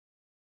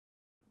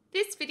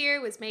This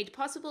video was made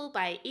possible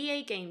by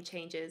EA Game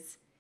Changers.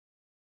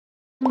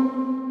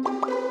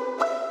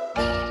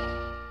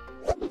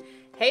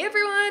 Hey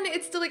everyone,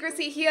 it's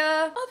Deligracy here,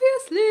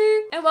 obviously,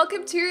 and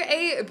welcome to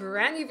a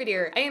brand new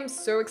video. I am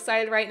so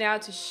excited right now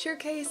to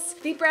showcase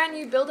the brand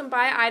new build and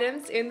buy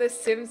items in The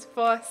Sims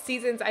 4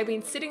 Seasons. I've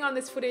been sitting on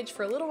this footage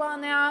for a little while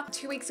now.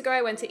 2 weeks ago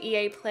I went to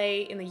EA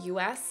Play in the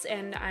US,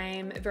 and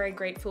I'm very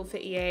grateful for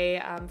EA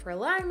for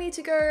allowing me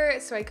to go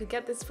so I could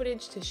get this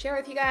footage to share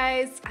with you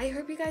guys. I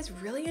hope you guys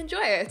really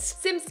enjoy it.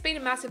 Sims has been a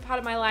massive part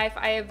of my life.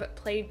 I have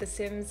played The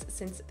Sims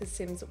since The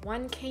Sims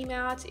 1 came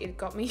out. It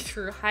got me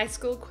through high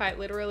school quite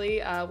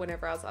literally.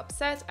 Whenever I was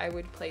upset, I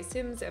would play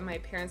Sims and my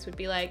parents would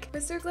be like, "We're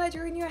so glad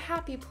you're in your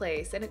happy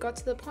place." And it got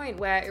to the point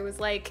where it was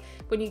like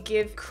when you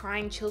give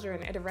crying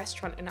children at a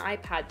restaurant an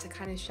iPad to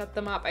kind of shut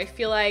them up. I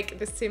feel like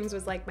The Sims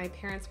was like my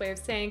parents' way of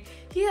saying,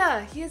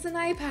 here's an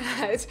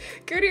iPad,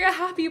 go to your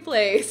happy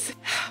place.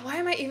 Why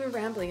am I even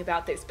rambling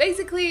about this?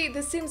 Basically,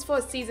 The Sims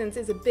 4 Seasons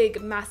is a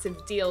big,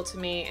 massive deal to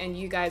me and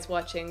you guys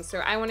watching, so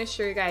I want to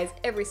show you guys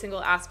every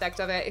single aspect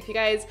of it. If you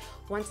guys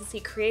want to see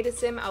Creator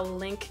Sim, I'll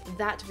link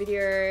that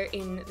video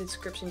in the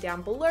description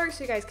down below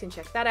so you guys can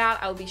check that out.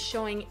 I'll be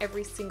showing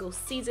every single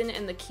season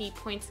and the key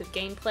points of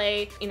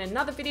gameplay in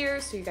another video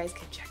so you guys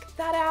can check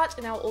that out,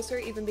 and I'll also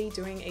even be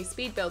doing a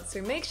speed build,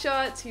 so make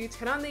sure to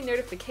turn on the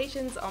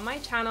notifications on my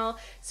channel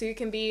so you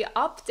can be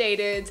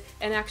updated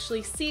and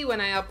actually see when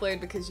I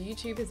upload, because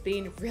YouTube has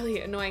been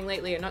really annoying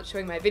lately and not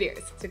showing my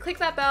videos. So click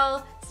that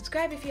bell,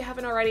 subscribe if you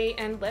haven't already,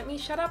 and let me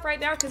shut up right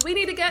now because we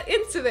need to get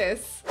into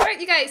this. All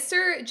right, you guys,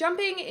 so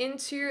jumping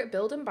into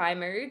build and buy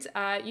mode,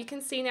 you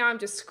can see now I'm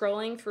just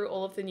scrolling through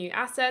all of the new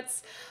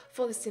assets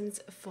for The Sims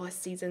 4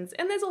 Seasons,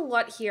 and there's a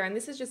lot here, and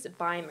this is just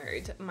buy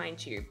mode,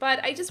 mind you,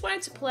 but I just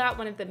wanted to pull out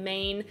one of the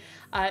main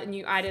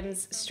new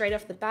items straight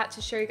off the bat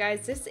to show you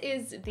guys. This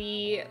is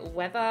the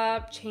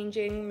weather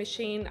changing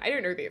machine. I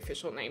don't know the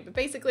official name, but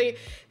basically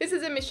this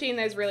is a machine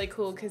that's really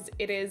cool because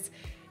it is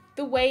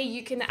the way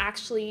you can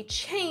actually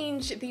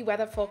change the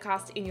weather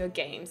forecast in your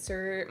game.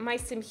 So my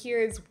sim here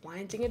is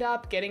winding it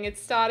up, getting it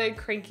started,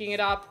 cranking it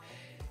up,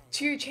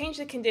 to change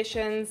the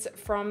conditions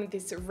from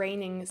this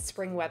raining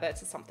spring weather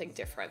to something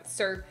different.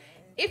 So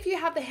if you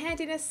have the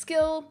handiness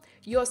skill,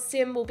 your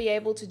sim will be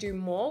able to do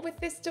more with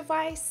this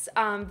device.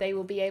 They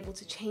will be able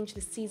to change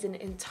the season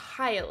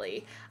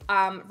entirely.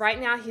 Right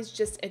now he's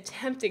just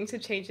attempting to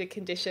change the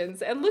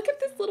conditions, and look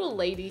at this little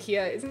lady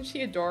here. Isn't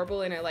she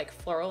adorable in her like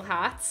floral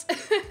hat?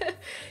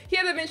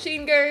 Here the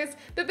machine goes,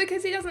 but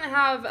because he doesn't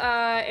have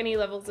any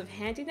levels of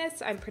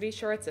handiness, I'm pretty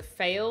sure it's a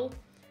fail.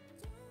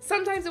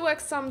 Sometimes it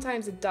works,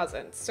 sometimes it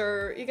doesn't.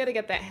 So you gotta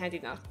get that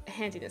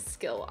handiness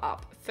skill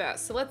up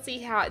first. So let's see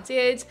how it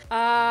did.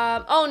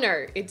 Oh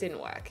no, it didn't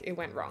work. It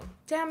went wrong.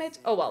 Damn it.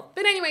 Oh well.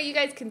 But anyway, you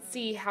guys can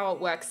see how it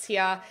works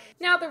here.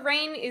 Now the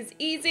rain is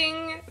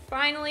easing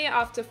finally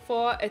after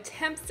 4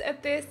 attempts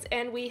at this,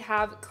 and we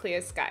have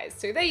clear skies.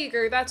 So there you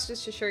go. That's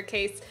just to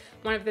showcase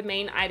one of the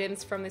main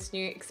items from this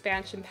new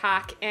expansion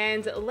pack,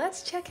 and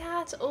let's check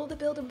out all the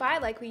build and buy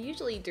like we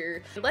usually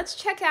do. Let's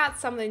check out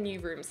some of the new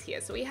rooms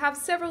here. So we have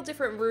several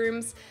different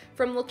rooms.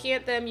 From looking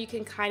at them, you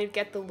can kind of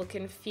get the look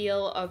and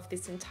feel of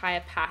this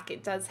entire pack.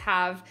 It does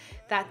have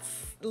that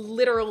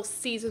literal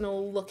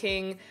seasonal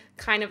looking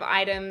kind of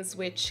items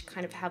which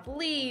kind of have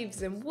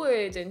leaves and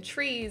wood and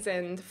trees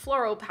and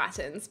floral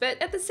patterns,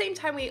 but at the same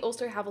time we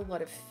also have a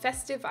lot of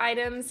festive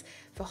items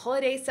for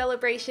holiday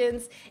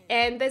celebrations,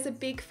 and there's a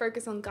big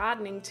focus on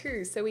gardening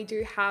too, so we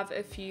do have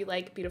a few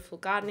like beautiful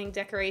gardening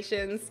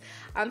decorations.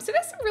 So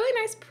there's some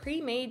really nice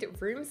pre-made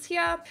rooms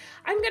here.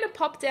 I'm gonna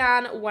pop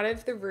down one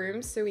of the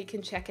rooms so we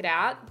can check it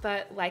out,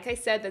 but like I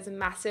said, there's a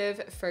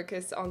massive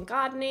focus on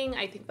gardening.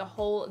 I think the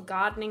whole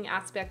gardening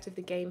aspect of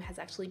the game has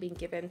actually been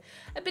given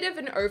a bit of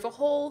an overhaul.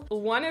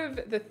 One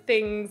of the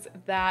things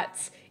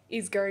that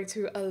is going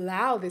to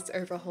allow this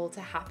overhaul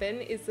to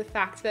happen is the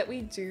fact that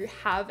we do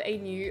have a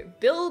new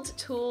build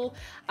tool,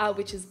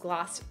 which is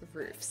glass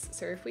roofs.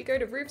 So if we go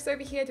to roofs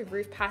over here, to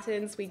roof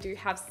patterns, we do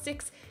have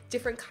 6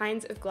 different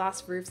kinds of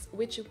glass roofs,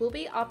 which will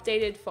be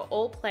updated for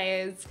all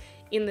players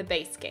in the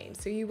base game.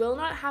 So you will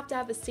not have to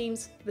have The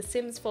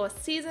Sims 4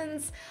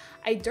 Seasons,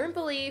 I don't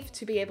believe,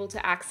 to be able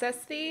to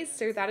access these,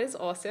 so that is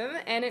awesome,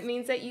 and it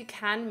means that you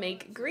can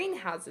make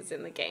greenhouses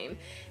in the game.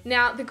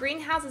 Now, the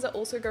greenhouses are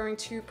also going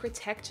to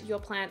protect your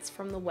plants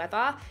from the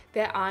weather.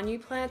 There are new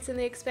plants in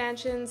the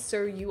expansion,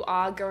 so you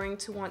are going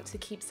to want to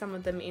keep some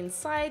of them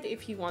inside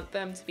if you want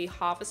them to be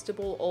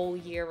harvestable all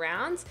year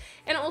round.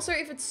 And also,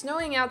 if it's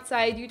snowing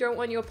outside, you don't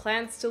want your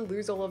plants to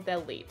lose all of their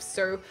leaves.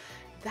 So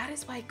that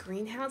is why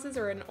greenhouses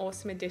are an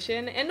awesome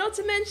addition. And not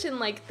to mention,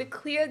 like, the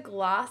clear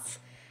glass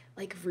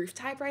like roof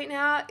type right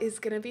now is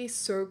gonna be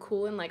so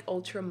cool in like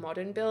ultra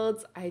modern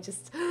builds. I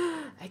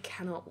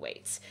cannot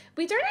wait.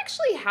 We don't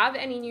actually have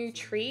any new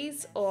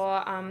trees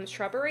or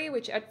shrubbery,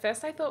 which at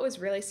first I thought was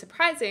really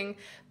surprising,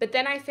 but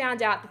then I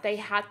found out that they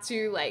had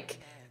to like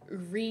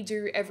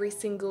redo every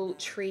single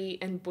tree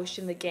and bush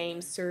in the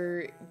game,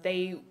 so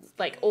they,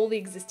 like, all the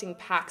existing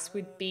packs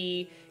would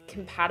be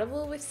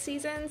compatible with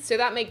seasons. So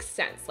that makes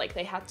sense. Like,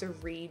 they had to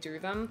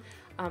redo them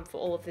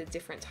for all of the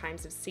different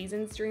times of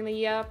seasons during the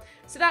year.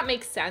 So that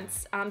makes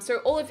sense. So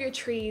all of your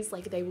trees,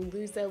 like, they will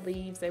lose their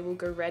leaves. They will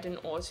go red in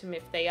autumn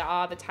if they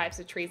are the types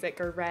of trees that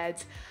go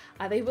red.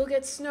 They will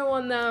get snow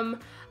on them.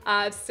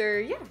 So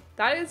yeah,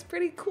 that is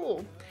pretty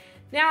cool.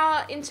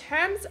 Now, in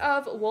terms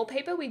of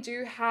wallpaper, we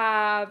do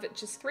have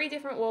just 3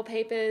 different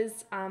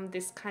wallpapers.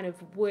 This kind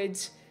of wood.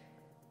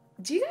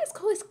 Do you guys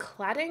call this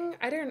cladding?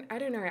 I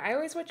don't know. I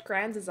always watch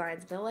Grand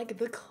Designs and they're like,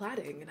 the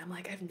cladding. And I'm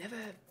like,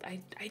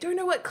 I don't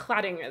know what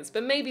cladding is,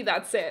 but maybe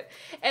that's it.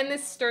 And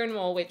this stone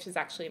wall, which is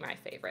actually my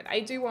favorite.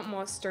 I do want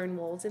more stone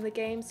walls in the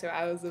game, so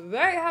I was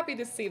very happy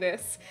to see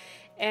this.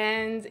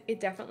 And it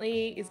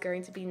definitely is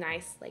going to be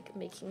nice, like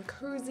making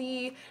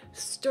cozy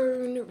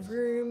stone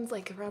rooms,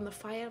 like around the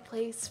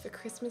fireplace for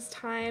Christmas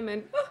time,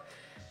 and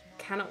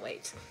cannot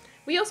wait.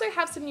 We also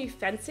have some new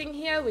fencing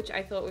here, which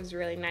I thought was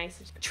really nice.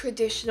 It's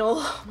traditional.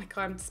 Oh my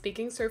God, I'm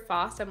speaking so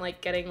fast. I'm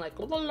like getting like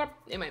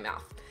in my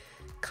mouth.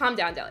 Calm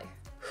down, Deli.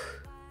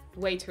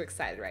 Way too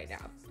excited right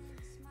now.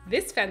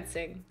 This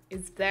fencing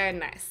is very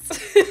nice.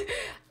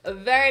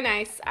 Very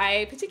nice.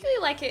 I particularly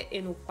like it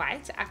in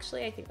white.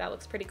 Actually, I think that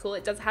looks pretty cool.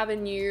 It does have a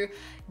new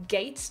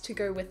gate to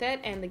go with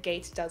it, and the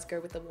gate does go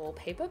with the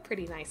wallpaper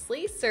pretty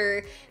nicely. So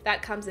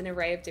that comes in an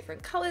array of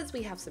different colors.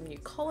 We have some new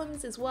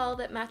columns as well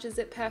that matches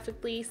it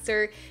perfectly.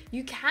 So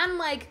you can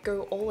like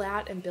go all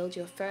out and build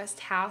your first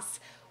house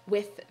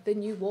with the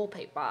new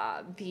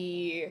wallpaper,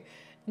 the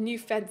new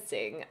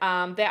fencing.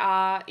 There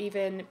are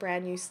even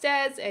brand new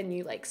stairs and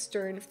new like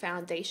stone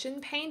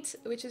foundation paint,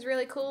 which is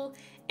really cool.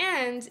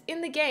 And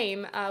in the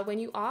game, when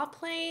you are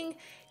playing,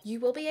 you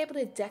will be able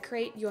to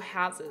decorate your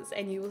houses,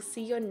 and you will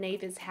see your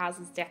neighbors'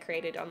 houses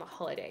decorated on the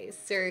holidays.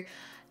 So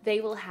they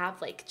will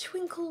have like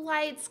twinkle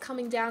lights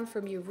coming down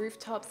from your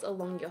rooftops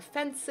along your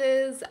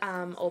fences,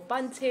 or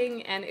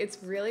bunting, and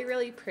it's really,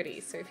 really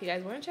pretty. So if you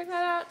guys want to check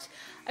that out,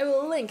 I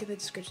will link in the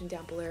description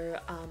down below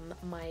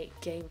my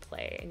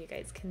gameplay, and you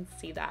guys can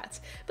see that.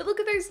 But look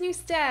at those new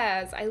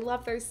stairs. I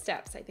love those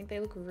steps. I think they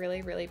look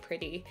really, really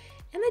pretty,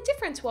 and they're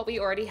different to what we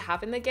already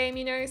have in the game,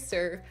 you know,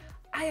 so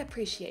I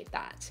appreciate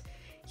that.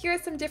 Here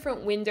are some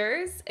different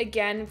windows.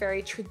 Again,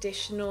 very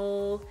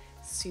traditional,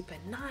 super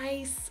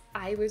nice.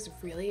 I was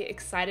really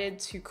excited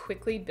to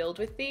quickly build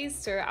with these,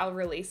 so I'll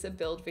release a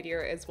build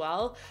video as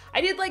well.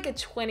 I did like a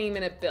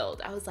 20-minute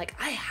build. I was like,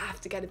 I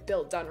have to get a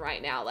build done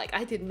right now. Like,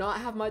 I did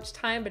not have much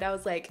time, but I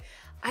was like,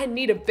 I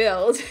need a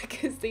build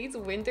because these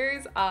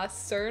windows are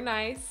so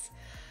nice.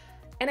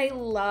 And I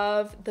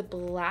love the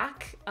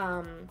black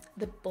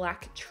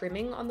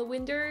trimming on the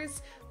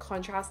windows,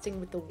 contrasting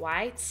with the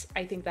white.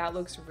 I think that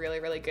looks really,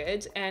 really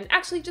good. And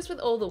actually just with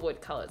all the wood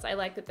colors, I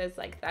like that there's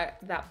like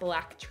that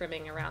black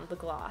trimming around the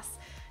glass.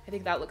 I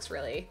think that looks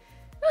really,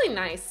 really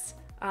nice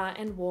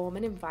and warm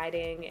and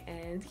inviting.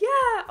 And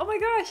yeah, oh my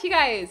gosh, you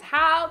guys,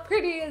 how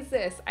pretty is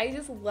this? I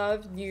just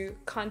love new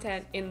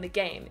content in the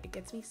game. It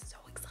gets me so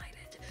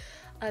excited.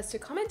 So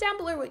comment down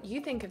below what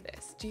you think of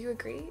this. Do you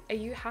agree? Are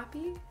you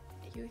happy?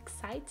 You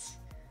excited?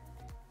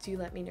 Do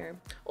let me know.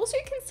 Also,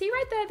 you can see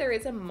right there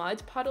is a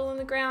mud puddle on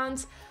the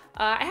ground.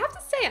 I have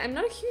to say, I'm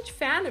not a huge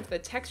fan of the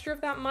texture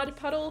of that mud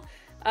puddle.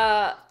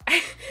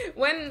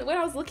 When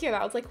I was looking at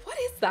it, I was like, what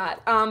is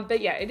that?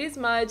 But yeah, it is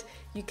mud.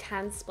 You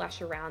can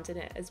splash around in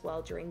it as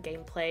well during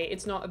gameplay.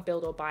 It's not a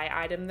build or buy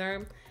item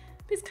though.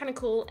 It's kind of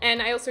cool.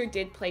 And I also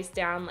did place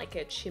down like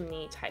a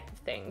chimney type of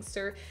thing.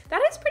 So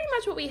that is pretty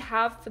much what we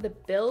have for the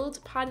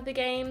build part of the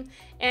game.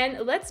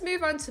 And let's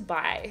move on to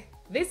buy.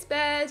 This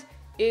bed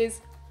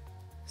is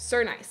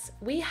so nice.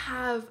 We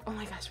have, oh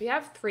my gosh, we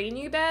have 3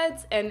 new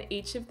beds, and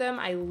each of them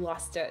I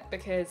lost it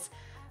because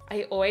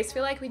I always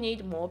feel like we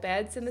need more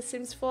beds in The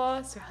Sims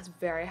 4. So I was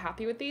very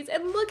happy with these.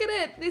 And look at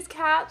it, this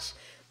couch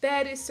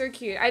bed is so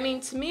cute. I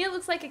mean, to me it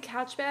looks like a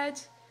couch bed.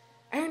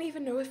 I don't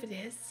even know if it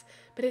is,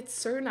 but it's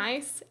so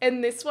nice.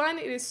 And this one,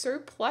 it is so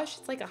plush.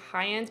 It's like a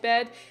high-end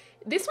bed.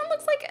 This one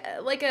looks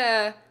like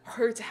a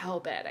hotel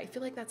bed. I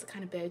feel like that's the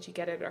kind of bed you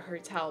get at a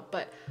hotel,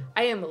 but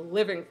I am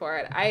living for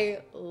it.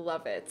 I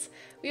love it.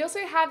 We also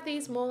have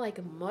these more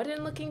like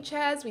modern looking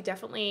chairs. We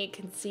definitely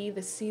can see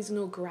the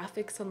seasonal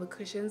graphics on the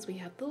cushions. We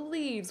have the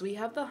leaves, we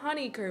have the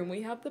honeycomb,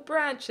 we have the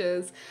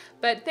branches,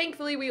 but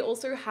thankfully we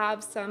also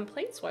have some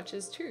plate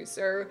swatches too.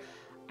 So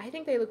I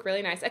think they look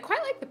really nice. I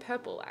quite like the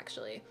purple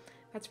actually.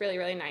 That's really,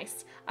 really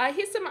nice.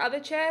 Here's some other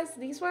chairs.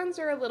 These ones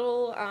are a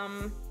little,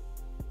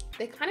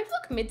 they kind of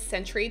look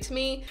mid-century to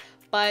me,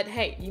 but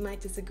hey, you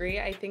might disagree.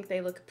 I think they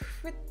look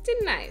pretty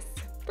nice.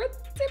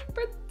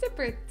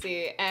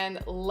 Pretty, and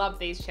love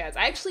these chairs.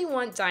 I actually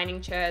want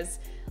dining chairs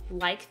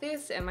like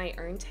this at my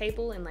own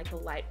table in like a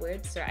light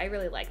wood, so I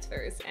really liked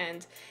those.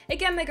 And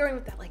again, they're going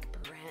with that like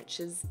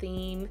branches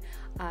theme,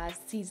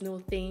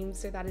 seasonal theme,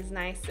 so that is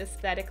nice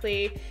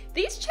aesthetically.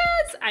 These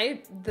chairs,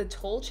 the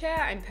tall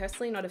chair, I'm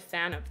personally not a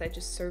fan of. They're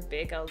just so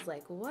big. I was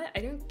like, what? I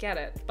don't get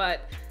it,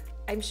 but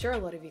I'm sure a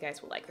lot of you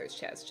guys will like those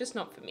chairs, just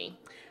not for me.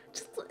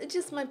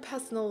 Just my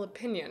personal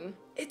opinion.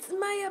 It's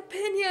my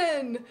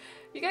opinion!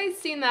 You guys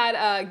seen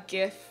that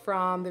gif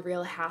from The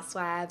Real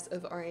Housewives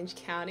of Orange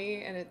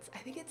County? And I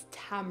think it's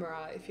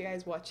Tamara, if you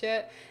guys watch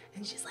it.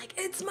 And she's like,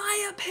 it's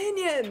my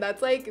opinion!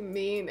 That's like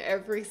me in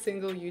every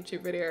single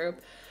YouTube video.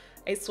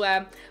 I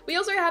swear. We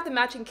also have the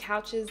matching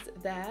couches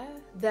there.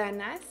 They're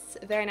nice,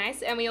 very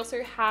nice. And we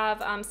also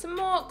have some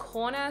more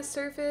corner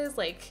sofas,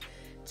 like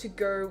to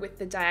go with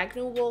the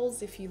diagonal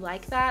walls if you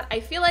like that. I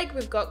feel like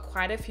we've got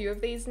quite a few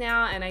of these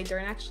now and I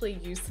don't actually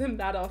use them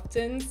that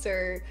often,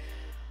 so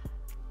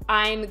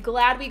I'm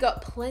glad we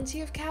got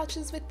plenty of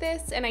couches with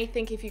this. And I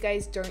think if you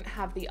guys don't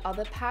have the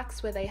other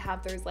packs where they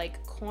have those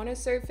like corner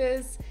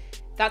sofas,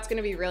 that's going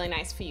to be really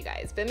nice for you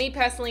guys. But me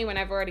personally, when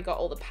I've already got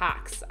all the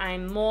packs,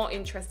 I'm more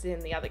interested in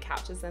the other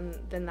couches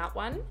than that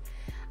one.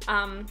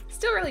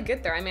 Still really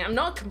good though. I mean, I'm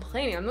not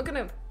complaining. I'm not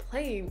going to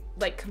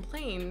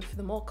complain for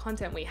the more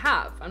content we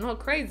have. I'm not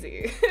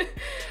crazy.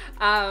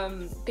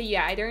 But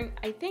yeah,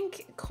 I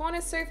think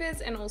corner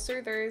sofas and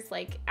also those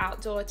like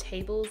outdoor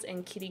tables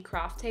and kiddie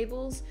craft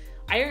tables,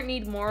 I don't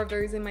need more of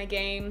those in my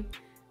game.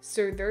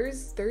 So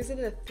those are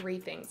the three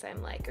things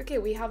I'm like, okay,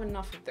 we have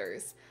enough of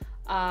those.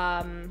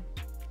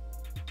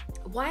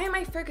 Why am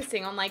I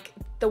focusing on like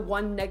the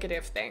one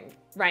negative thing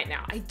right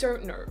now? I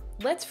don't know.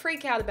 Let's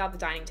freak out about the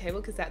dining table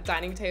because that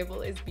dining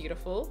table is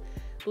beautiful.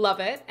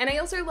 Love it. And I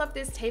also love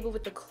this table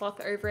with the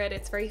cloth over it.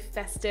 It's very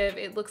festive.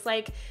 It looks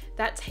like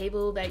that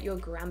table that your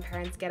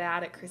grandparents get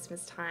out at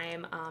Christmas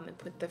time and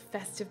put the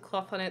festive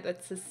cloth on it.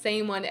 That's the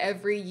same one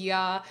every year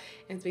and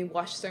it's been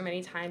washed so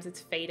many times it's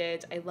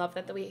faded. I love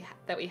that we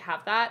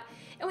have that.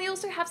 And we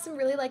also have some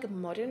really like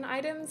modern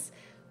items,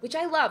 which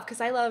I love because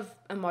I love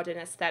a modern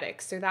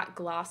aesthetic. So that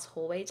glass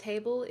hallway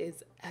table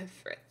is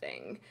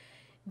everything.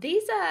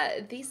 These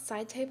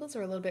side tables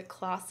are a little bit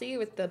classy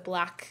with the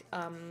black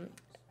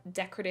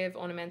decorative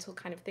ornamental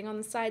kind of thing on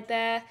the side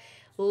there.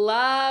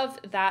 Love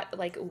that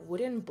like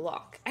wooden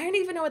block. I don't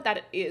even know what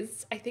that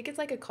is. I think it's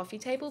like a coffee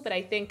table, but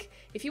I think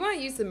if you want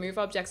to use the move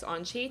objects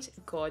on sheet,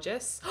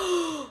 gorgeous.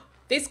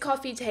 This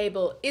coffee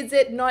table, is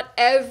it not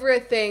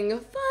everything?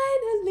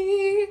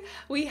 Finally,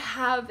 we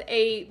have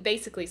a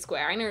basically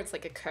square. I know it's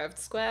like a curved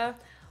square,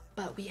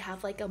 but we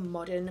have like a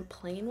modern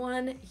plain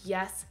one.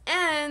 Yes.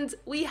 And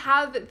we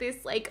have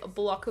this like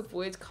block of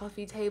wood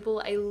coffee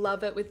table. I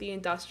love it with the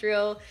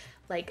industrial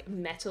like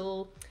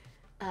metal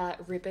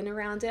ribbon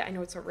around it. I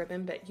know it's not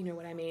ribbon, but you know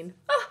what I mean.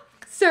 Oh,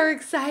 so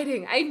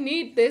exciting. I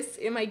need this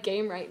in my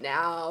game right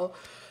now.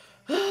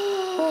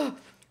 The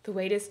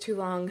wait is too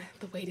long.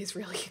 The wait is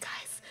real, you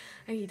guys.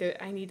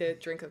 I need a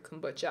drink of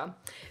kombucha.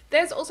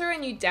 There's also a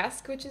new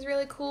desk, which is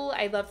really cool.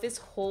 I love this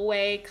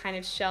hallway kind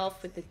of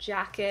shelf with the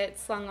jacket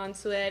slung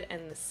onto it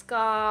and the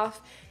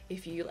scarf.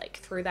 If you like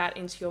throw that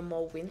into your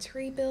more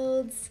wintry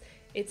builds,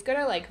 it's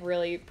gonna like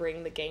really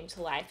bring the game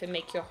to life and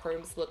make your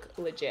homes look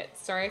legit.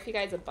 Sorry if you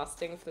guys are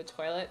busting for the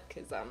toilet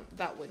because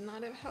that would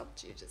not have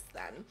helped you just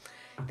then.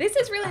 This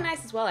is really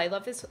nice as well. I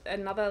love this,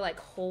 another like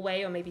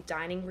hallway or maybe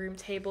dining room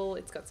table.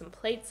 It's got some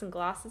plates and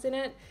glasses in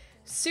it.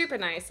 Super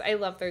nice. I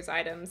love those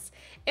items.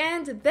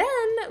 And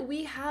then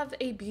we have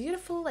a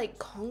beautiful like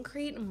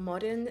concrete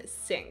modern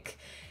sink.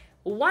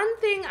 One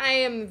thing I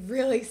am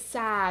really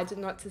sad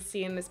not to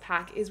see in this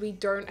pack is we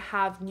don't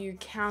have new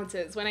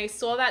counters. When I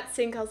saw that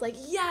sink, I was like,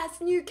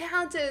 yes, new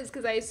counters,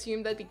 because I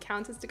assumed there'd be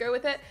counters to go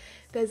with it.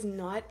 There's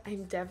not.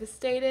 I'm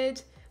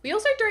devastated. We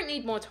also don't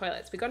need more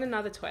toilets. We got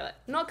another toilet.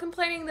 Not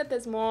complaining that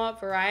there's more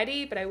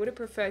variety, but I would have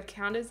preferred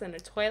counters than a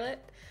toilet.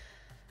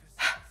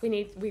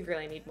 We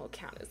really need more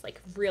counters,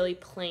 like really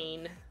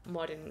plain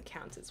modern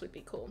counters would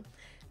be cool.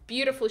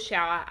 Beautiful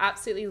shower.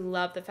 Absolutely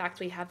love the fact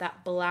we have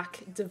that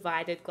black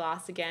divided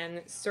glass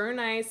again. So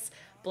nice.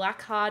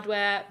 Black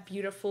hardware,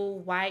 beautiful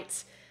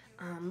white,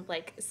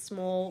 like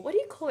small, what do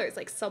you call it? It's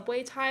like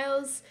subway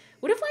tiles.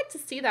 Would have liked to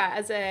see that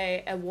as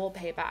a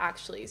wallpaper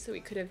actually. So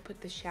we could have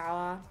put the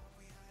shower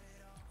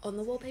on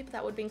the wallpaper.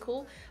 That would have been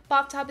cool.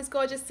 Bathtub is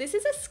gorgeous. This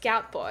is a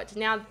scout board.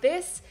 Now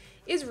this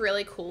is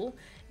really cool.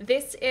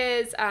 This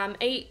is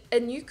a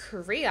new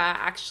career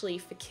actually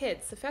for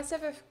kids. The first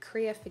ever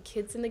career for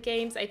kids in the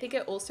games. I think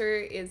it also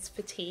is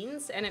for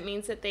teens and it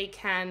means that they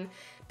can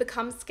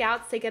become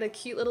scouts. They get a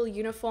cute little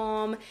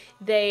uniform.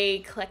 They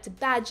collect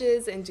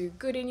badges and do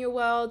good in your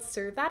world.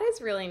 So that is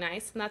really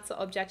nice. And that's the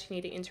object you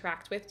need to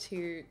interact with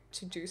to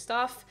do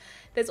stuff.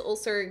 There's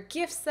also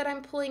gifts that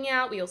I'm pulling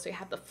out. We also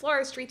have the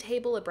floristry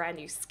table, a brand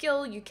new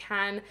skill. You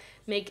can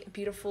make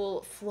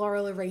beautiful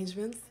floral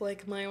arrangements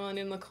like my one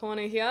in the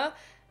corner here.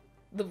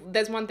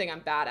 There's one thing I'm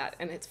bad at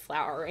and it's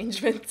flower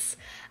arrangements.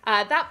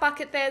 That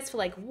bucket there is for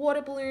like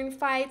water balloon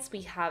fights.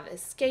 We have a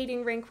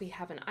skating rink. We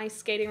have an ice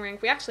skating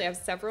rink. We actually have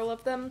several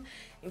of them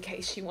in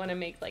case you want to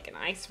make like an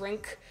ice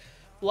rink.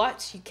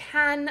 What you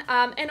can.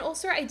 And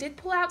also I did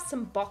pull out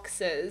some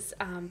boxes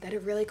that are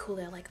really cool.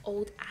 They're like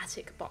old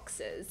attic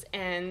boxes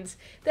and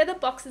they're the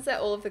boxes that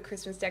all of the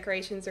Christmas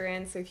decorations are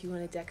in. So if you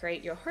want to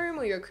decorate your home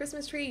or your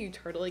Christmas tree, you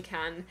totally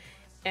can.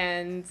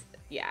 And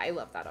yeah, I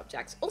love that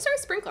object. Also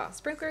a sprinkler.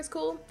 Sprinkler is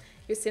cool.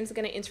 Your Sims are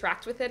going to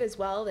interact with it as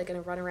well. They're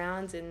going to run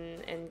around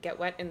and get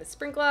wet in the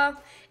sprinkler.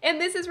 And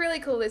this is really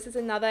cool. This is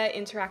another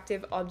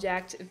interactive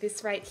object.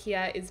 This right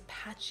here is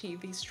Patchy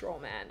the Straw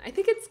Man. I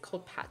think it's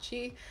called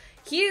Patchy.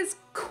 He is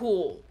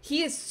cool.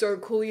 He is so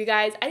cool, you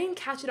guys. I didn't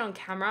catch it on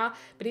camera,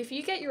 but if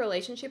you get your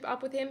relationship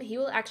up with him, he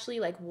will actually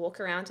like walk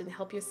around and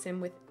help your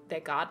Sim with their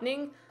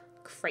gardening.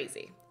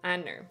 Crazy, I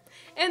know.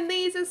 And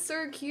these are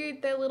so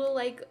cute. They're little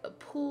like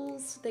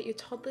pools that your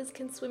toddlers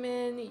can swim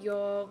in.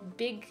 Your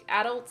big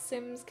adult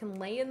Sims can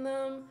lay in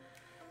them.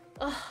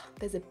 Oh,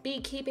 there's a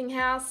beekeeping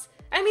house.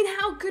 I mean,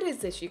 how good is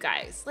this, you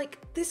guys? Like,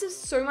 this is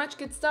so much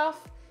good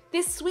stuff.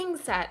 This swing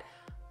set,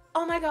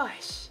 oh my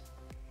gosh.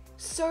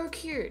 So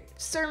cute.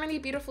 So many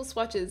beautiful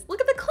swatches.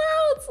 Look at the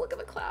clouds. Look at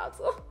the clouds.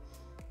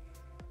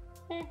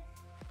 Oh.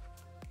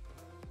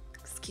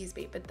 Excuse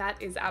me, but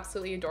that is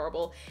absolutely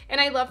adorable.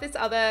 And I love this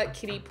other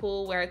kiddie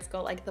pool where it's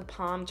got like the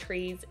palm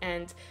trees,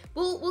 and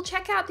we'll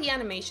check out the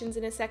animations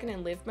in a second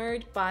in live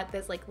mode, but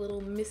there's like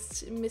little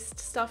mist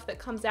stuff that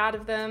comes out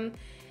of them.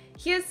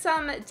 Here's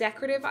some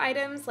decorative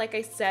items. Like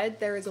I said,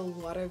 there is a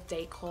lot of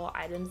decor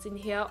items in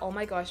here. Oh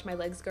my gosh, my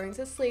leg's going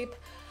to sleep.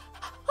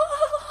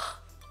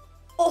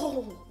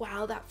 Oh,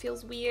 wow, that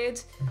feels weird.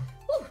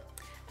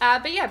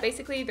 But yeah,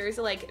 basically those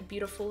are like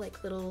beautiful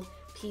like little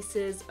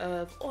pieces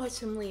of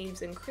autumn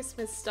leaves and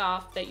Christmas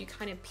stuff that you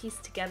kind of piece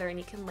together, and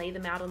you can lay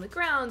them out on the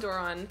ground or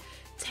on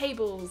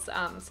tables.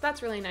 So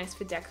that's really nice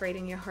for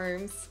decorating your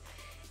homes.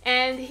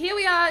 And here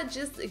we are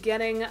just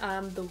getting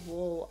the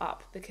wall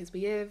up because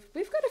we've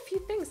got a few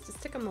things to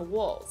stick on the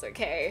walls,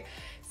 okay?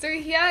 So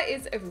here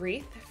is a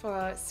wreath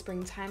for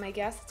springtime, I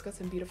guess. It's got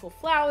some beautiful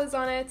flowers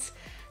on it.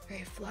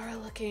 Very floral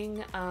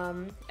looking.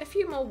 A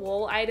few more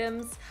wall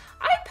items.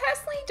 I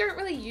personally don't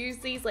really use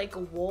these like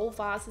wall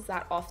vases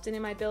that often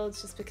in my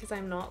builds just because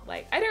I'm not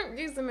like, I don't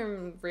use them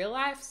in real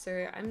life,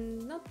 so I'm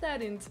not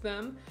that into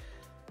them.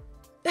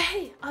 But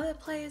hey, other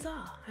players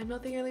are. I'm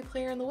not the only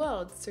player in the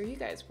world, so you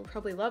guys will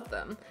probably love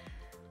them.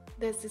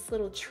 There's this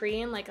little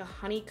tree and like a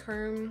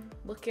honeycomb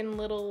looking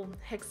little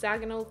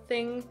hexagonal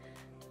thing.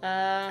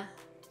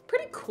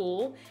 Pretty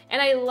cool.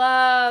 And I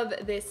love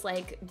this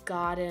like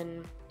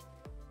garden,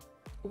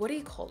 what do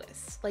you call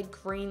this? Like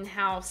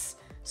greenhouse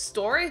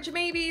storage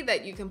maybe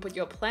that you can put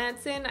your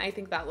plants in. I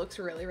think that looks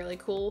really, really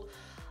cool.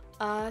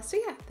 So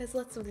yeah, there's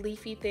lots of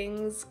leafy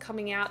things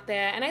coming out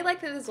there, and I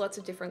like that there's lots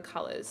of different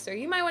colors. So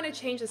you might want to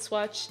change the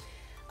swatch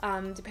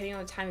depending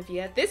on the time of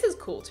year. This is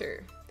cool too.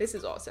 This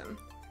is awesome.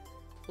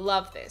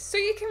 Love this. So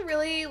you can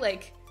really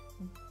like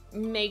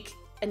make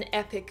an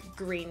epic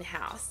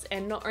greenhouse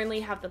and not only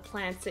have the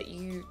plants that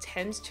you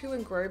tend to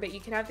and grow, but you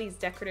can have these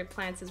decorative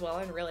plants as well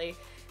and really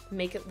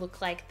make it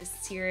look like the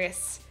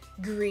serious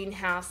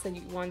greenhouse that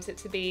you want it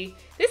to be.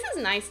 This is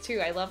nice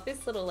too. I love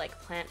this little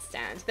like plant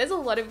stand. There's a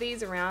lot of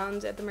these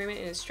around at the moment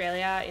in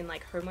Australia in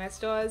like homeware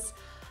stores.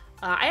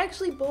 I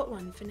actually bought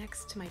one for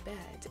next to my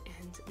bed,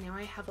 and now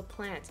I have a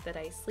plant that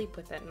I sleep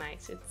with at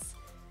night. It's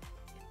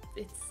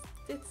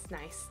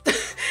nice.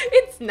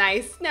 It's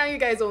nice. Now you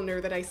guys all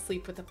know that I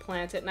sleep with a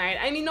plant at night.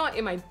 I mean, not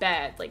in my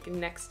bed, like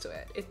next to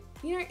it.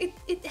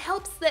 It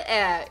helps the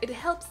air. It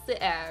helps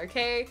the air,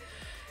 okay?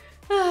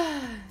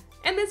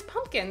 And there's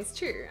pumpkins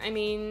too. I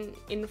mean,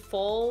 in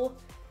fall,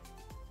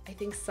 I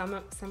think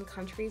some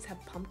countries have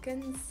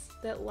pumpkins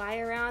that lie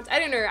around. I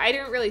don't know. I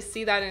don't really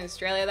see that in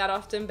Australia that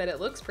often, but it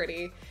looks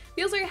pretty.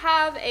 We also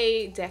have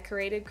a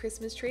decorated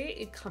Christmas tree.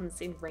 It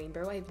comes in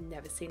rainbow. I've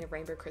never seen a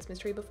rainbow Christmas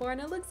tree before,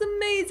 and it looks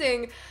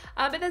amazing.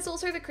 But there's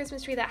also the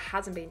Christmas tree that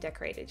hasn't been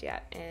decorated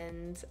yet,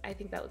 and I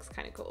think that looks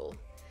kind of cool.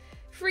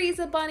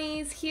 Freezer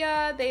bunnies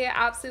here. They are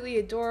absolutely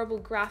adorable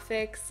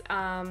graphics.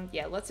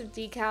 Yeah, lots of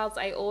decals.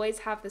 I always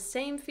have the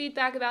same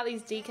feedback about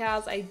these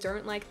decals. I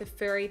don't like the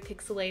furry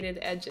pixelated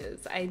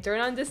edges. I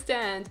don't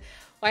understand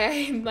why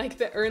I'm like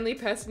the only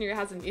person who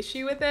has an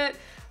issue with it.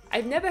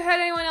 I've never heard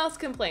anyone else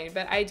complain,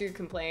 but I do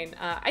complain.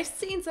 I've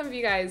seen some of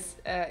you guys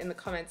in the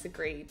comments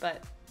agree,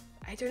 but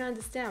I don't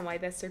understand why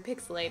they're so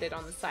pixelated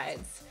on the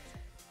sides.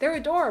 They're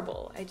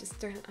adorable. I just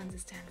don't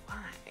understand why.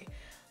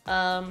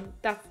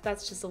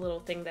 That's just a little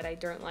thing that I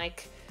don't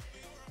like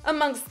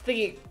amongst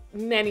the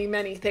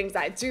many things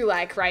I do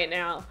like right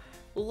now,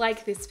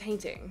 like this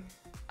painting.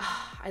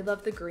 I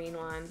love the green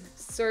one.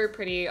 So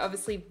pretty,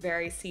 obviously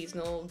very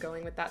seasonal,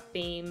 going with that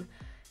theme.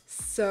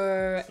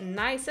 So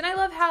nice. And I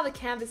love how the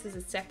canvases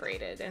are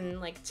separated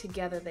and like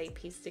together they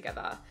piece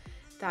together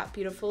that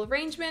beautiful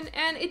arrangement.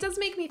 And it does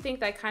make me think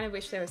that I kind of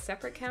wish there were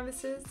separate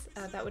canvases.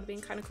 That would have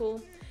been kind of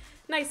cool.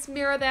 Nice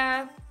mirror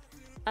there.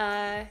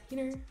 You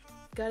know,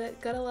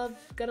 gotta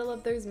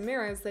love those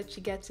mirrors that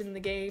you get in the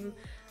game.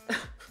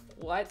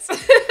 What?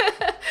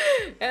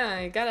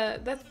 Yeah,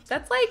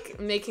 that's like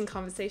making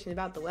conversation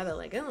about the weather,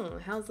 like, oh,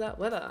 how's that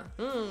weather?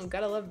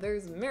 Gotta love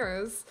those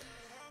mirrors.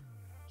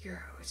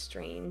 You're a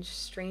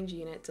strange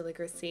unit,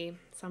 Deligracy,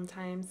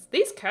 sometimes.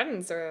 These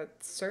curtains are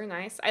so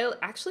nice. I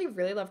actually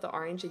really love the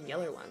orange and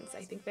yellow ones. I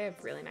think they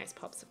have really nice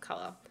pops of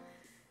color.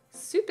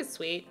 Super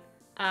sweet.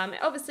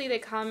 Obviously they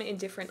come in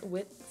different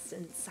widths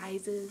and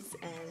sizes,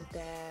 and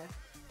they're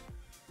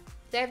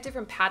They have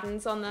different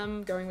patterns on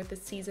them, going with the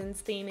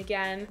seasons theme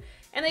again.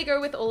 And they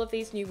go with all of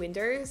these new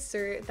windows,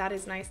 so that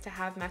is nice to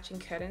have matching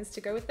curtains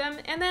to go with them.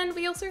 And then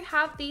we also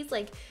have these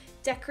like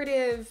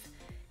decorative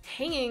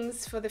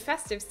hangings for the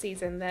festive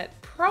season that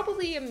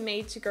probably are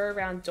made to go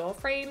around door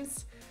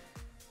frames.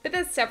 But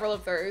there's several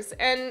of those.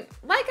 And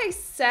like I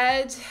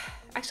said,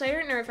 actually I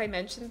don't know if I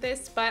mentioned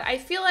this, but I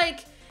feel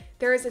like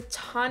there is a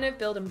ton of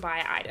build and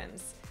buy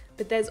items.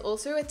 But there's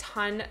also a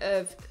ton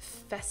of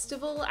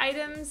festival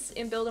items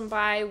in build and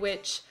buy,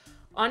 which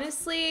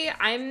honestly,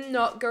 I'm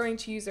not going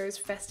to use those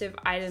festive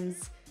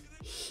items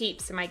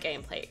heaps in my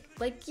gameplay.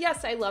 Like,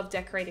 yes, I love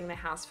decorating the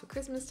house for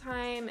Christmas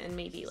time and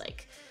maybe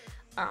like,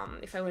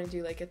 if I want to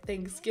do like a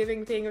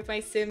Thanksgiving thing with my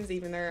Sims,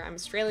 even though I'm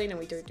Australian and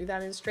we don't do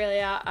that in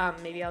Australia,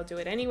 maybe I'll do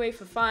it anyway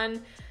for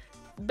fun.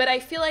 But I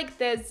feel like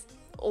there's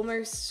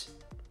almost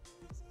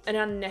an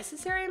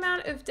unnecessary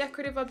amount of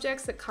decorative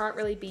objects that can't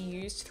really be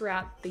used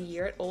throughout the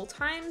year at all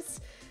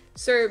times.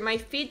 So my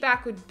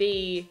feedback would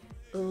be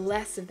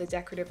less of the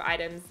decorative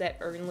items that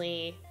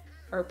only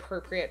are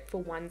appropriate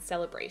for one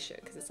celebration,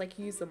 because it's like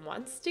use them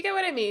once. Do you get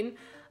what I mean?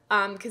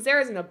 Because there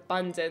is an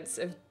abundance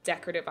of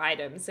decorative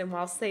items, and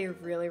whilst they're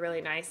really,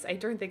 really nice, I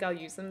don't think I'll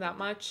use them that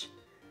much.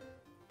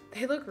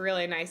 They look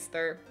really nice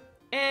though.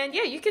 And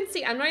yeah, you can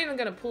see, I'm not even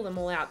going to pull them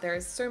all out. There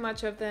is so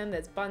much of them.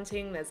 There's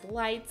bunting, there's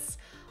lights.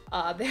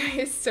 There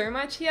is so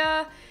much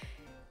here.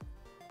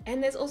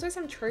 And there's also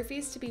some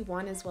trophies to be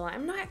won as well.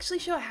 I'm not actually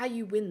sure how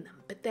you win them,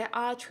 but there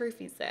are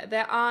trophies there.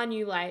 There are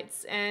new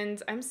lights,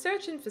 and I'm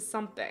searching for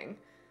something.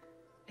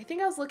 I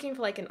think I was looking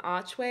for like an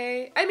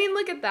archway. I mean,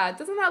 look at that.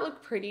 Doesn't that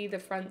look pretty, the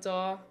front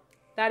door?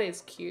 That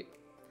is cute.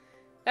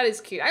 That is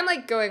cute. I'm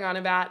like going on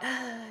about,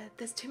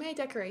 there's too many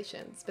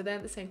decorations, but then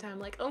at the same time, I'm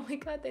like, oh my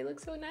God, they look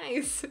so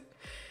nice.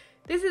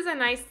 This is a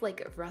nice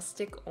like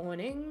rustic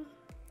awning.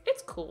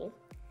 It's cool.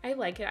 I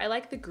like it. I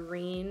like the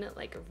green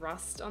like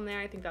rust on there.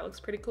 I think that looks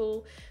pretty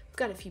cool. We've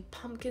got a few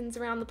pumpkins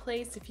around the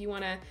place. If you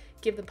want to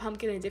give the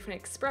pumpkin a different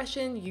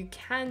expression, you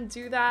can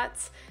do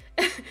that.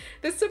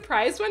 The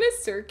surprise one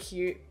is so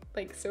cute,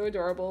 like so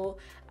adorable.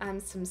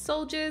 Some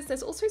soldiers.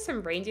 There's also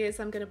some reindeers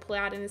I'm going to pull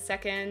out in a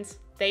second.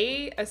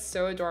 They are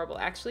so adorable.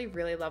 I actually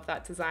really love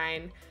that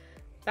design.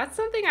 That's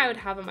something I would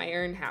have in my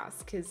own house,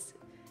 because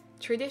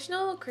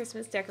traditional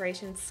Christmas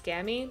decorations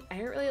scare me. I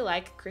don't really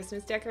like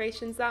Christmas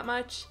decorations that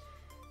much.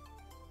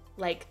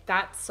 Like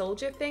that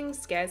soldier thing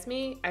scares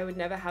me. I would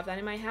never have that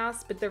in my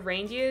house, but the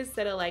reindeers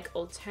that are like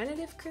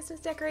alternative Christmas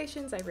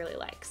decorations I really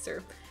like. So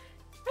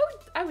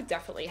I would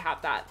definitely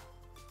have that.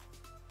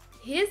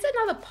 Here's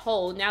another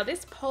pole. Now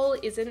this pole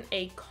isn't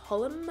a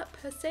column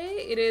per se.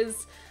 It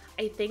is,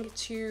 I think,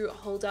 to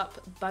hold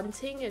up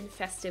bunting and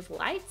festive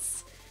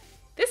lights.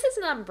 This is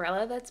an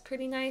umbrella that's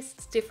pretty nice.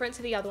 It's different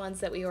to the other ones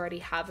that we already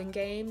have in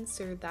game,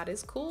 so that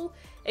is cool.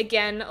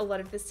 Again, a lot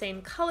of the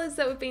same colors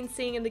that we've been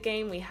seeing in the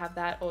game. We have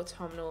that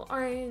autumnal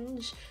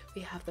orange,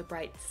 we have the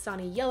bright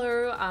sunny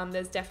yellow.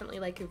 There's definitely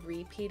like a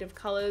repeat of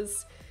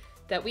colors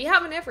that we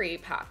have in every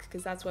pack,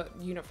 because that's what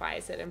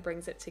unifies it and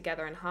brings it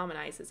together and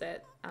harmonizes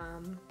it.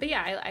 But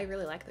yeah, I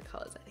really like the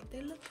colors. I think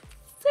they look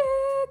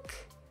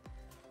sick.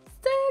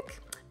 Sick.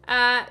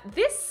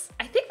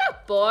 I think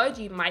that board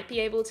you might be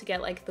able to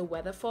get like the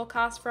weather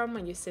forecast from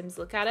when your Sims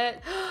look at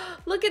it.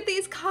 Look at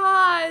these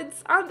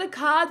cards! Aren't the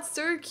cards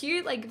so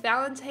cute? Like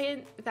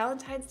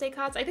Valentine's Day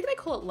cards. I think they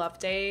call it Love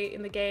Day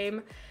in the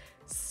game.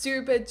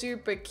 Super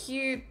duper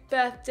cute.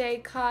 Birthday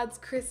cards,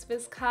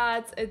 Christmas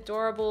cards,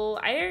 adorable.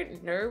 I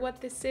don't know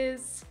what this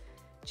is.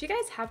 Do you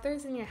guys have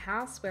those in your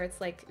house where it's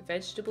like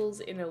vegetables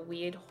in a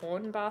weird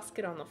horn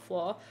basket on the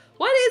floor?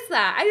 What is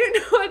that? I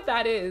don't know what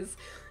that is.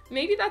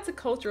 Maybe that's a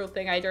cultural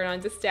thing I don't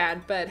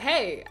understand, but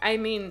hey, I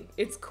mean,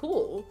 it's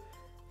cool.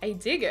 I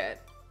dig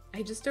it.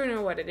 I just don't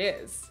know what it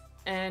is.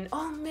 And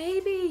oh,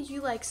 maybe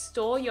you like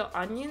store your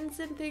onions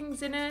and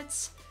things in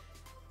it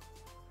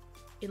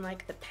in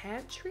like the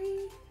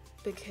pantry,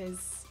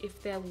 because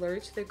if they're low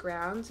to the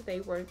ground, they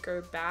won't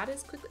go bad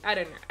as quickly. I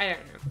don't know.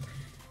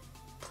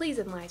 Please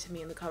enlighten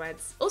me in the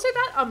comments. Also,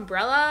 that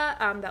umbrella,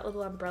 that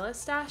little umbrella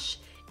stash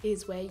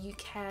is where you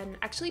can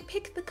actually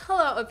pick the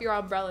color of your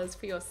umbrellas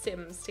for your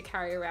Sims to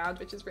carry around,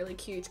 which is really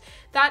cute.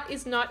 That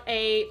is not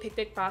a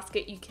picnic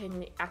basket you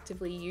can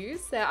actively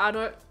use. There are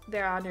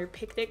no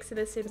picnics in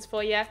The Sims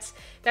 4 yet.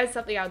 That's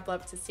something I would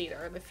love to see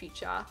though in the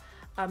future.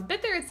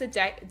 But there is a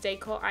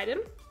decor item.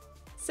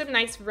 Some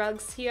nice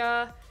rugs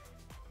here.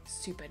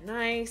 Super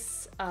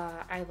nice.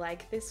 I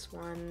like this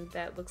one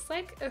that looks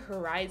like a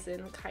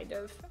horizon kind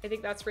of. I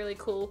think that's really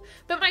cool.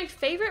 But my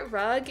favorite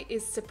rug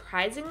is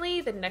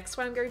surprisingly the next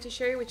one I'm going to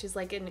show you, which is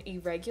like an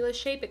irregular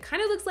shape. It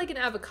kind of looks like an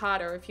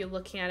avocado if you're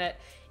looking at it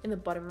in the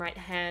bottom right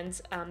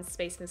hand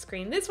space in the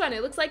screen. This one,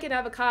 it looks like an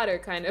avocado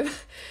kind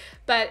of,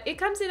 but it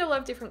comes in a lot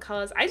of different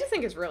colors. I just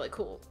think it's really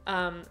cool.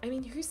 I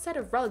mean, who said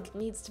a rug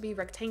needs to be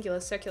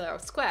rectangular, circular, or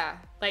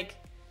square? Like,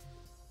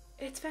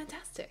 it's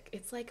fantastic.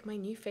 It's like my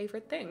new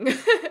favorite thing.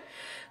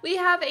 We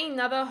have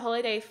another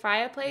holiday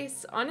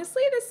fireplace.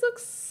 Honestly, this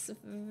looks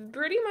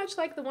pretty much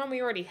like the one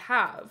we already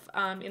have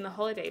in the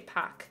holiday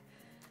pack.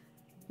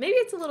 Maybe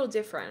it's a little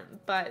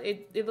different, but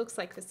it looks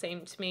like the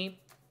same to me.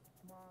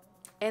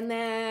 And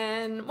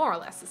then more or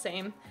less the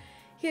same.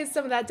 Here's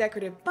some of that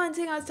decorative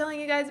bunting I was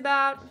telling you guys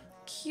about.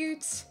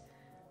 Cute,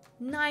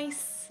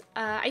 nice.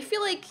 I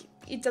feel like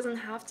it doesn't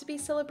have to be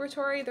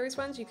celebratory. Those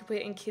ones you could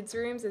put in kids'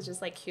 rooms as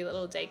just like cute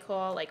little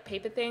decor, like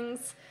paper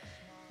things.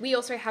 We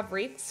also have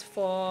wreaths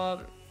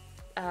for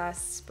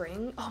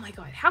spring. Oh my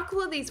god, how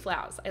cool are these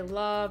flowers? I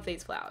love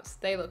these flowers.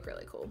 They look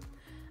really cool.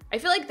 I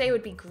feel like they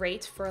would be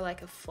great for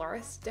like a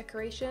florist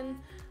decoration.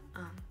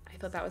 I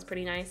thought that was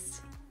pretty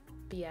nice.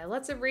 But yeah,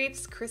 lots of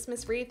wreaths,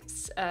 Christmas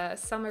wreaths,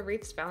 summer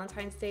wreaths,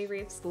 Valentine's Day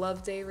wreaths,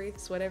 Love Day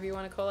wreaths, whatever you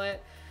want to call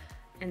it.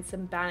 And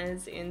some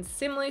banners in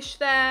Simlish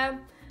there.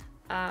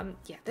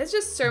 Yeah, there's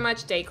just so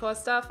much decor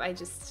stuff. I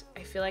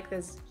feel like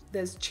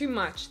there's too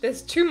much.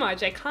 There's too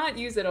much. I can't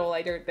use it all,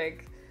 I don't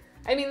think.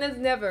 I mean, there's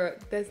never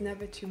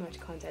too much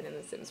content in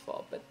The Sims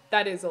 4, but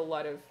that is a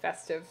lot of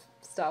festive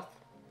stuff.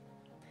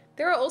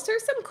 There are also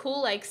some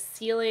cool like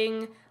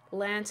ceiling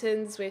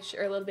lanterns, which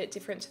are a little bit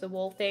different to the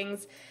wall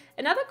things.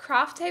 Another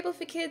craft table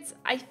for kids.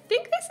 I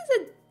think this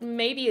is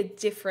maybe a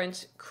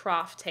different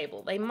craft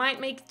table. They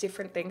might make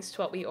different things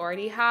to what we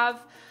already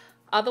have.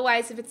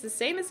 Otherwise, if it's the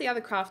same as the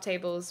other craft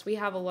tables, we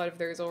have a lot of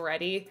those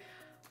already.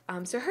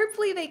 So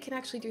hopefully they can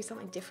actually do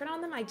something different on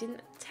them. I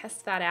didn't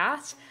test that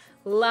out.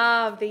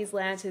 Love these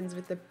lanterns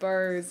with the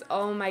bows.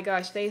 Oh my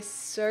gosh, they're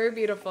so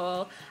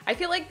beautiful. I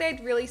feel like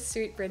they'd really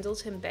suit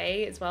Brindleton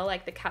Bay as well,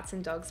 like the cats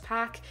and dogs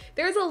pack.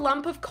 There's a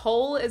lump of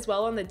coal as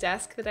well on the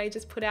desk that I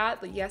just put out.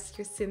 Yes,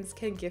 your Sims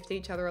can gift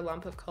each other a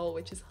lump of coal,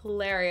 which is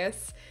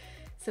hilarious.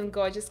 Some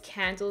gorgeous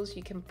candles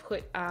you can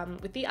put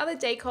with the other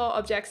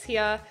objects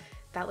here.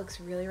 That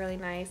looks really, really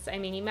nice. I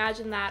mean,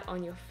 imagine that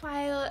on your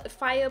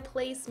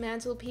fireplace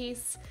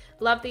mantelpiece.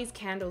 Love these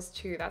candles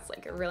too. That's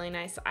like a really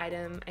nice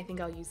item. I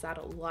think I'll use that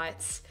a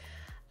lot.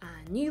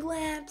 New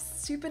lamps,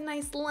 super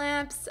nice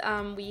lamps.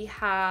 We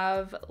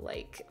have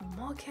like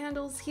more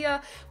candles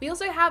here. We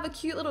also have a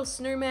cute little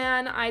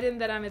snowman item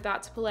that I'm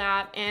about to pull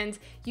out, and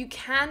you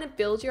can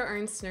build your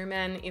own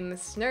snowman in the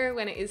snow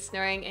when it is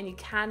snowing, and you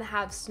can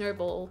have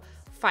snowball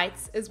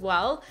fights as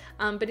well,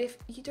 but if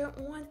you don't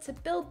want to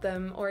build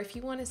them, or if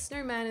you want a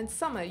snowman in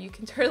summer, you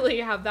can totally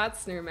have that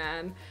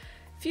snowman.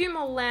 Few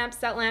more lamps.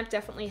 That lamp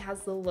definitely has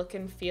the look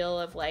and feel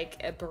of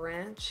like a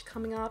branch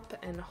coming up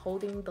and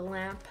holding the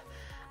lamp.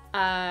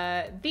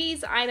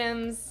 These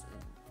items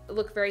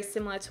look very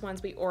similar to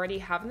ones we already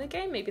have in the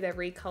game. Maybe they're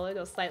recolored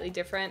or slightly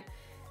different.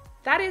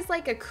 That is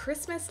like a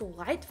Christmas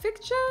light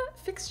fixture?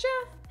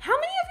 How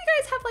many of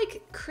you guys have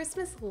like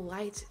Christmas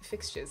light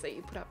fixtures that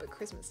you put up at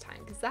Christmas time?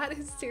 Because that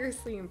is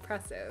seriously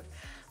impressive.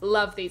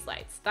 Love these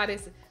lights. That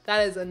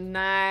is a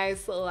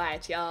nice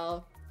light,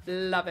 y'all.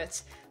 Love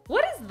it.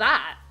 What is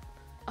that?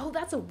 Oh,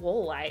 that's a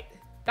wall light.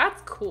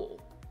 That's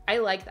cool. I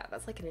like that.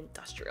 That's like an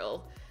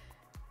industrial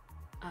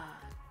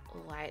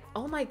light.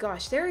 Oh my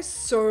gosh, there is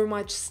so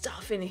much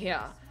stuff in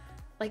here.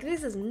 Like,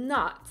 this is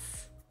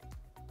nuts.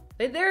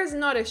 There is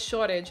not a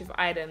shortage of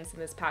items in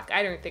this pack,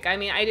 I don't think. I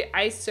mean,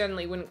 I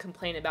certainly wouldn't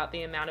complain about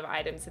the amount of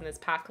items in this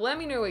pack. Let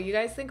me know what you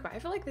guys think, but I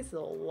feel like this is a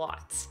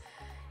lot.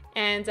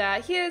 And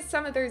here's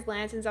some of those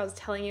lanterns I was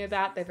telling you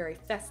about. They're very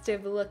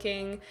festive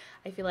looking.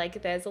 I feel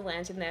like there's a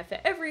lantern there for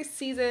every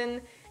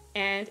season.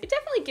 And it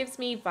definitely gives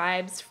me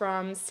vibes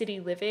from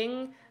city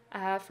living,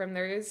 from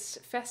those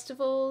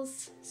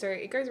festivals. So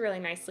it goes really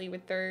nicely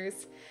with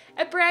those.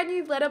 A brand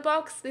new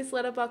letterbox. This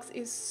letterbox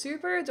is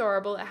super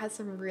adorable. It has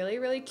some really,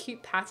 really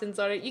cute patterns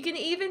on it. You can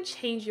even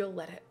change your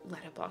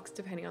letterbox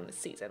depending on the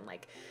season.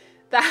 Like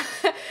that.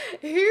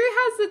 Who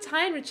has the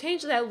time to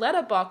change their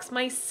letterbox?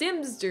 My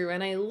Sims do,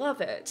 and I love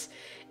it.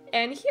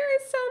 And here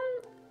is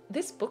some.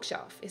 This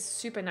bookshelf is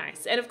super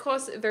nice. And of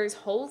course, those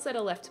holes that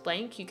are left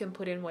blank, you can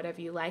put in whatever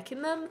you like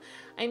in them,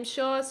 I'm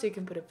sure. So you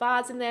can put a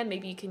vase in there.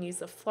 Maybe you can use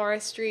the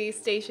floristry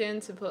station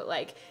to put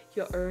like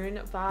your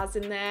own vase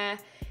in there.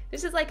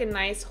 This is like a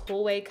nice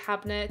hallway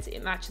cabinet.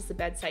 It matches the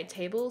bedside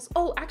tables.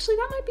 Oh, actually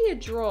that might be a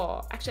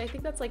drawer. Actually, I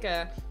think that's like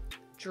a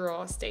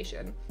drawer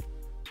station.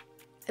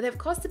 And of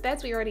course the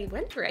beds we already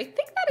went through. I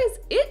think that is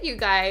it, you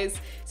guys.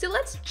 So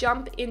let's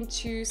jump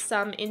into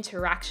some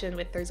interaction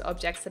with those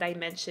objects that I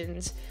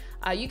mentioned.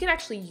 You can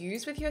actually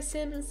use with your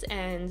Sims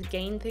and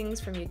gain things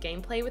from your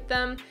gameplay with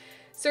them.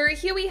 So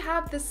here we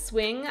have the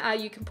swing.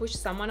 You can push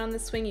someone on the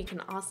swing, you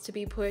can ask to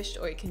be pushed,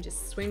 or you can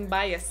just swing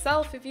by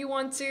yourself if you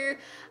want to.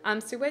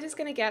 So we're just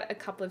gonna get a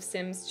couple of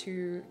Sims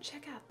to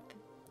check out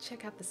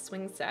the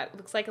swing set.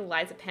 Looks like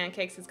Eliza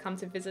Pancakes has come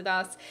to visit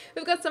us.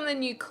 We've got some of the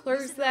new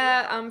clothes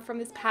there from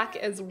this pack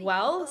as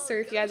well. So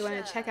if you guys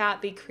want to check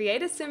out the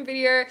Creator Sim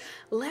video,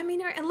 let me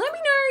know. And let me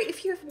know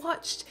if you've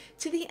watched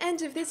to the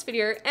end of this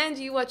video and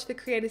you watched the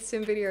Creator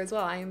Sim video as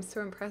well. I am so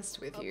impressed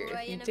with you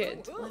if you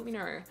did. Let me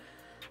know.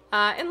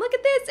 And look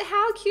at this.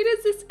 How cute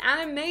is this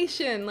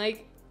animation?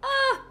 Like,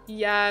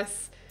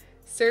 yes.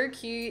 So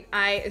cute.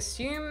 I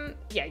assume,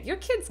 yeah, your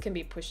kids can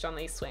be pushed on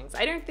these swings.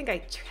 I don't think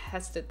I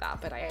tested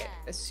that, but I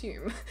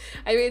assume.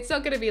 I mean, it's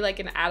not going to be like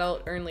an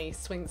adult only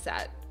swing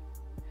set,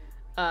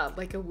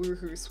 like a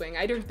woohoo swing.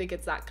 I don't think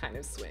it's that kind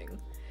of swing.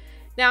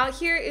 Now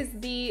here is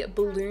the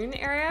balloon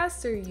area,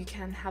 so you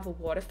can have a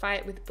water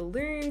fight with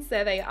balloons.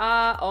 There they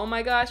are. Oh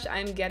my gosh,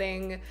 I'm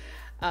getting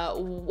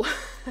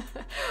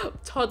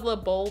toddler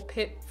ball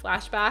pit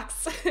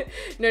flashbacks.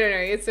 No,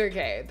 it's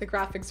okay. The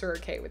graphics are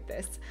okay with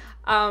this.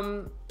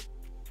 Oh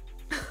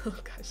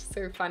gosh,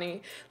 so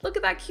funny. Look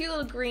at that cute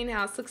little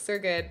greenhouse, looks so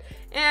good.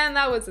 And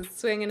that was a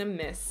swing and a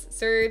miss.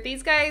 So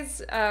these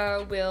guys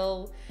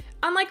will,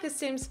 unlike The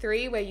Sims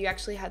 3 where you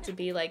actually had to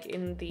be like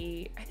in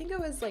the, I think it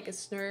was like a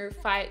snow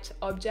fight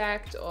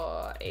object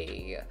or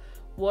a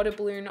water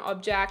balloon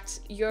object,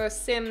 your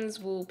Sims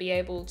will be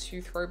able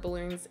to throw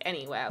balloons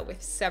anywhere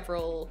with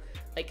several,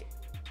 like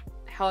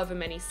however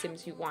many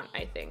Sims you want,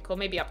 I think, or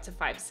maybe up to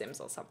 5 Sims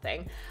or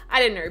something. I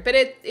don't know, but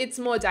it's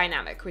more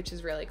dynamic, which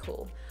is really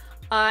cool.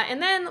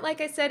 And then, like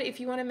I said, if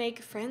you want to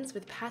make friends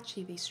with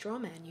Patchy the straw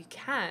man, you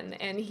can,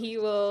 and he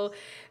will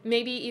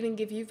maybe even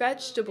give you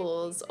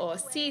vegetables or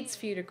seeds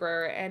for you to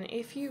grow. And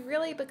if you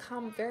really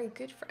become very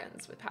good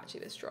friends with Patchy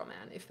the straw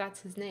man, if that's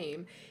his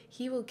name,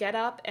 he will get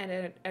up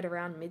and at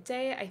around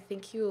midday, I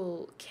think he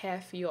will care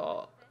for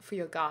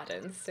your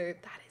garden. So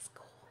that is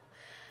cool.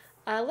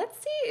 Let's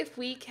see if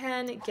we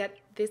can get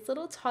this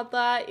little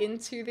toddler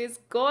into this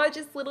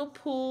gorgeous little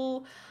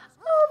pool.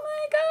 Oh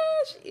my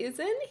gosh,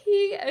 isn't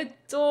he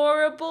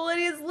adorable in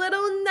his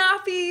little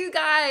nappy, you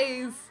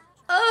guys?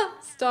 Oh,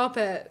 stop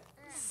it.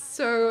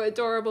 So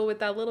adorable with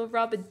that little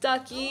rubber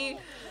ducky.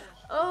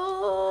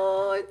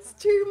 Oh, it's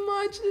too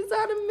much, this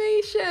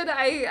animation.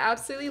 I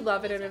absolutely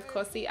love it. And of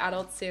course, the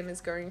adult Sim is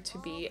going to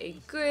be a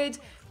good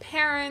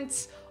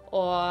parent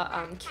or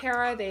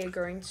carer. They are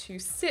going to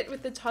sit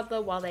with the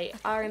toddler while they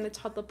are in the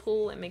toddler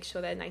pool and make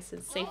sure they're nice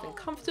and safe and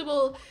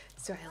comfortable.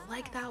 So I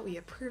like that, we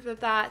approve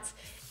of that.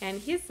 And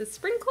here's the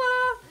sprinkler,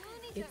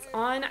 it's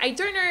on. I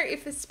don't know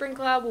if the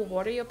sprinkler will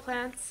water your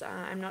plants.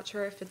 I'm not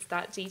sure if it's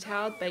that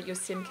detailed, but your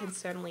Sim can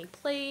certainly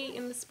play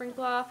in the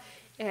sprinkler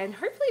and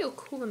hopefully it'll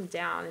cool them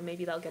down and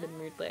maybe they'll get a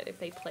moodlet if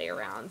they play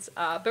around.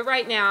 But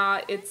right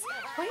now it's,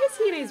 why is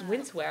he in his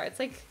winter wear? It's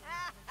like,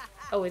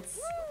 oh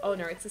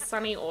no, it's a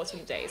sunny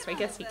autumn day, so I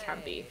guess he can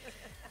be.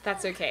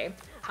 That's okay.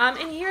 And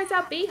here is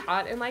our bee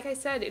hut, and like I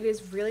said, it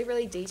is really,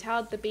 really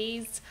detailed. The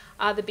bees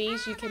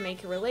you can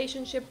make a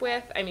relationship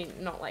with. I mean,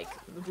 not like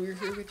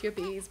woohoo with your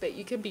bees, but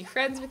you can be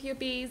friends with your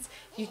bees.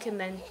 You can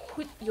then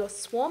put your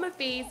swarm of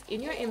bees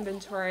in your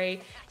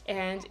inventory,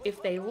 and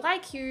if they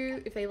like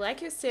you, if they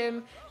like your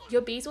Sim,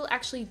 your bees will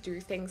actually do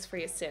things for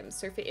your Sim.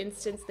 So for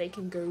instance, they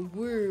can go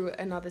woo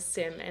another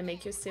Sim and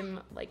make your Sim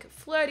like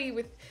flirty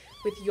with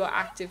your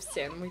active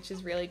Sim, which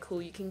is really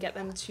cool. You can get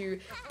them to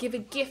give a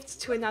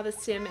gift to another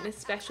Sim in a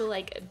special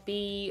like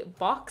bee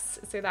box,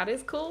 so that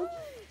is cool.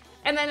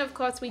 And then of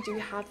course we do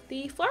have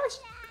the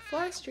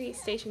floristry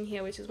station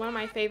here, which is one of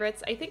my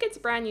favorites. I think it's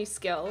a brand new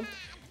skill,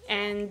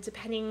 and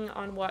depending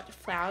on what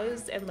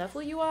flowers and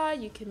level you are,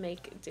 you can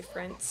make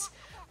different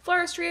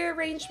floristry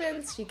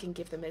arrangements. You can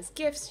give them as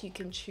gifts, you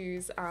can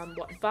choose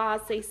what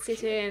vase they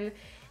sit in,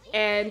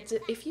 and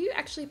if you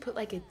actually put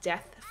like a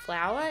death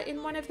flower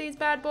in one of these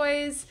bad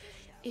boys,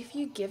 if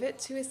you give it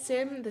to a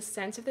Sim, the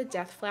scent of the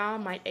death flower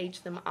might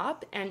age them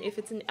up, and if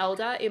it's an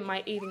elder, it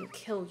might even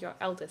kill your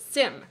elder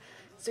Sim.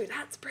 So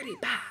that's pretty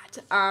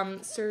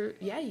bad. So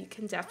yeah, you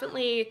can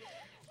definitely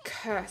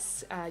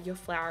curse your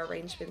flower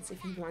arrangements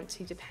if you want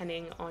to,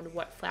 depending on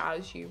what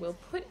flowers you will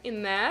put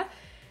in there.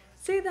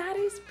 So that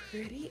is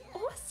pretty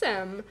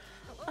awesome.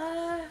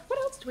 What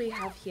else do we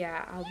have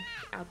here?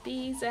 Our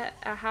bees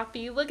are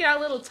happy. Look at our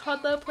little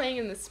toddler playing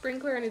in the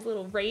sprinkler in his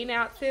little rain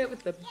outfit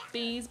with the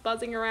bees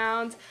buzzing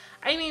around.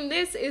 I mean,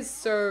 this is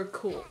so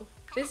cool.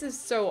 This is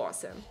so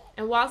awesome.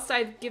 And whilst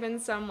I've given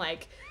some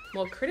like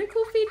more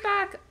critical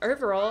feedback,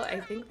 overall,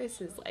 I think this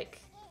is like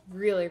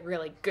really,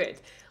 really good.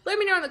 Let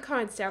me know in the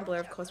comments down below,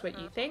 of course, what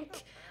you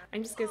think.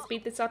 I'm just gonna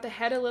speed this up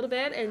ahead a little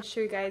bit and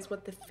show you guys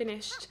what the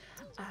finished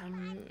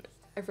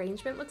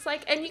arrangement looks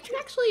like. And you can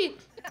actually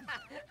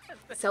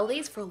sell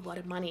these for a lot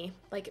of money.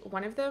 Like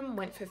one of them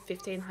went for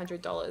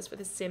 $1,500 with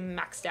a Sim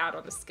maxed out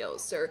on the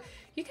skills, so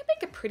you can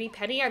make a pretty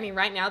penny. I mean,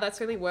 right now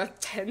that's only worth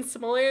 10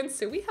 simoleons,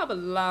 so we have a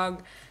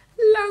long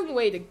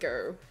way to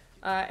go.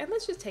 And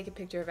let's just take a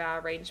picture of our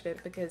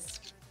arrangement because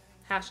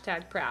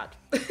 #proud.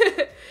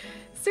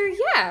 So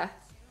yeah,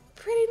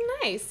 pretty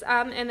nice.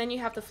 And then you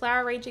have the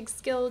flower arranging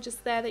skill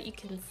just there that you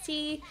can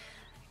see.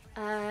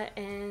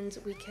 And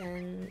we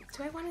can,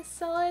 do I want to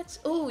sell it?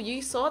 Oh,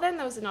 you saw then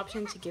there was an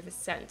option to give a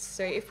scent.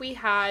 So if we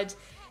had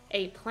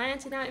a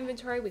plant in our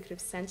inventory, we could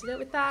have scented it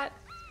with that.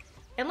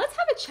 And let's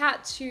have a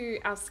chat to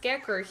our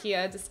scarecrow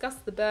here, discuss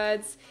the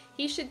birds.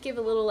 He should give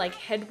a little like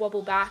head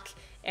wobble back,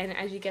 and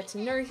as you get to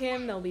know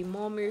him, there'll be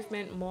more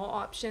movement, more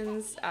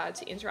options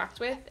to interact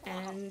with,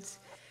 and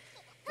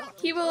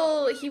he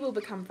will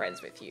become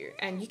friends with you.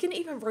 And you can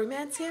even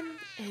romance him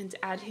and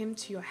add him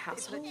to your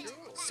household.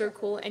 So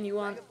cool. And you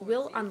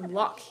will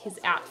unlock his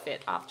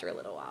outfit after a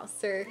little while.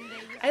 So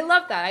I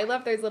love that. I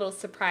love those little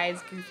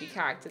surprise goofy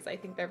characters. I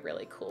think they're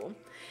really cool.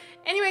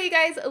 Anyway, you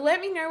guys, let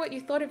me know what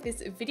you thought of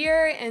this video,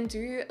 and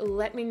do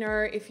let me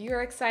know if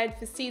you're excited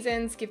for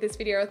seasons. Give this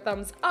video a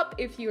thumbs up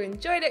if you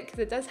enjoyed it, because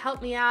it does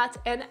help me out.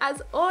 And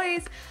as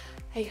always,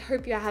 I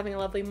hope you're having a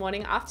lovely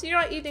morning, afternoon,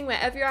 or evening,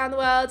 wherever you are in the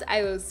world.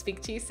 I will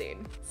speak to you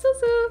soon. So.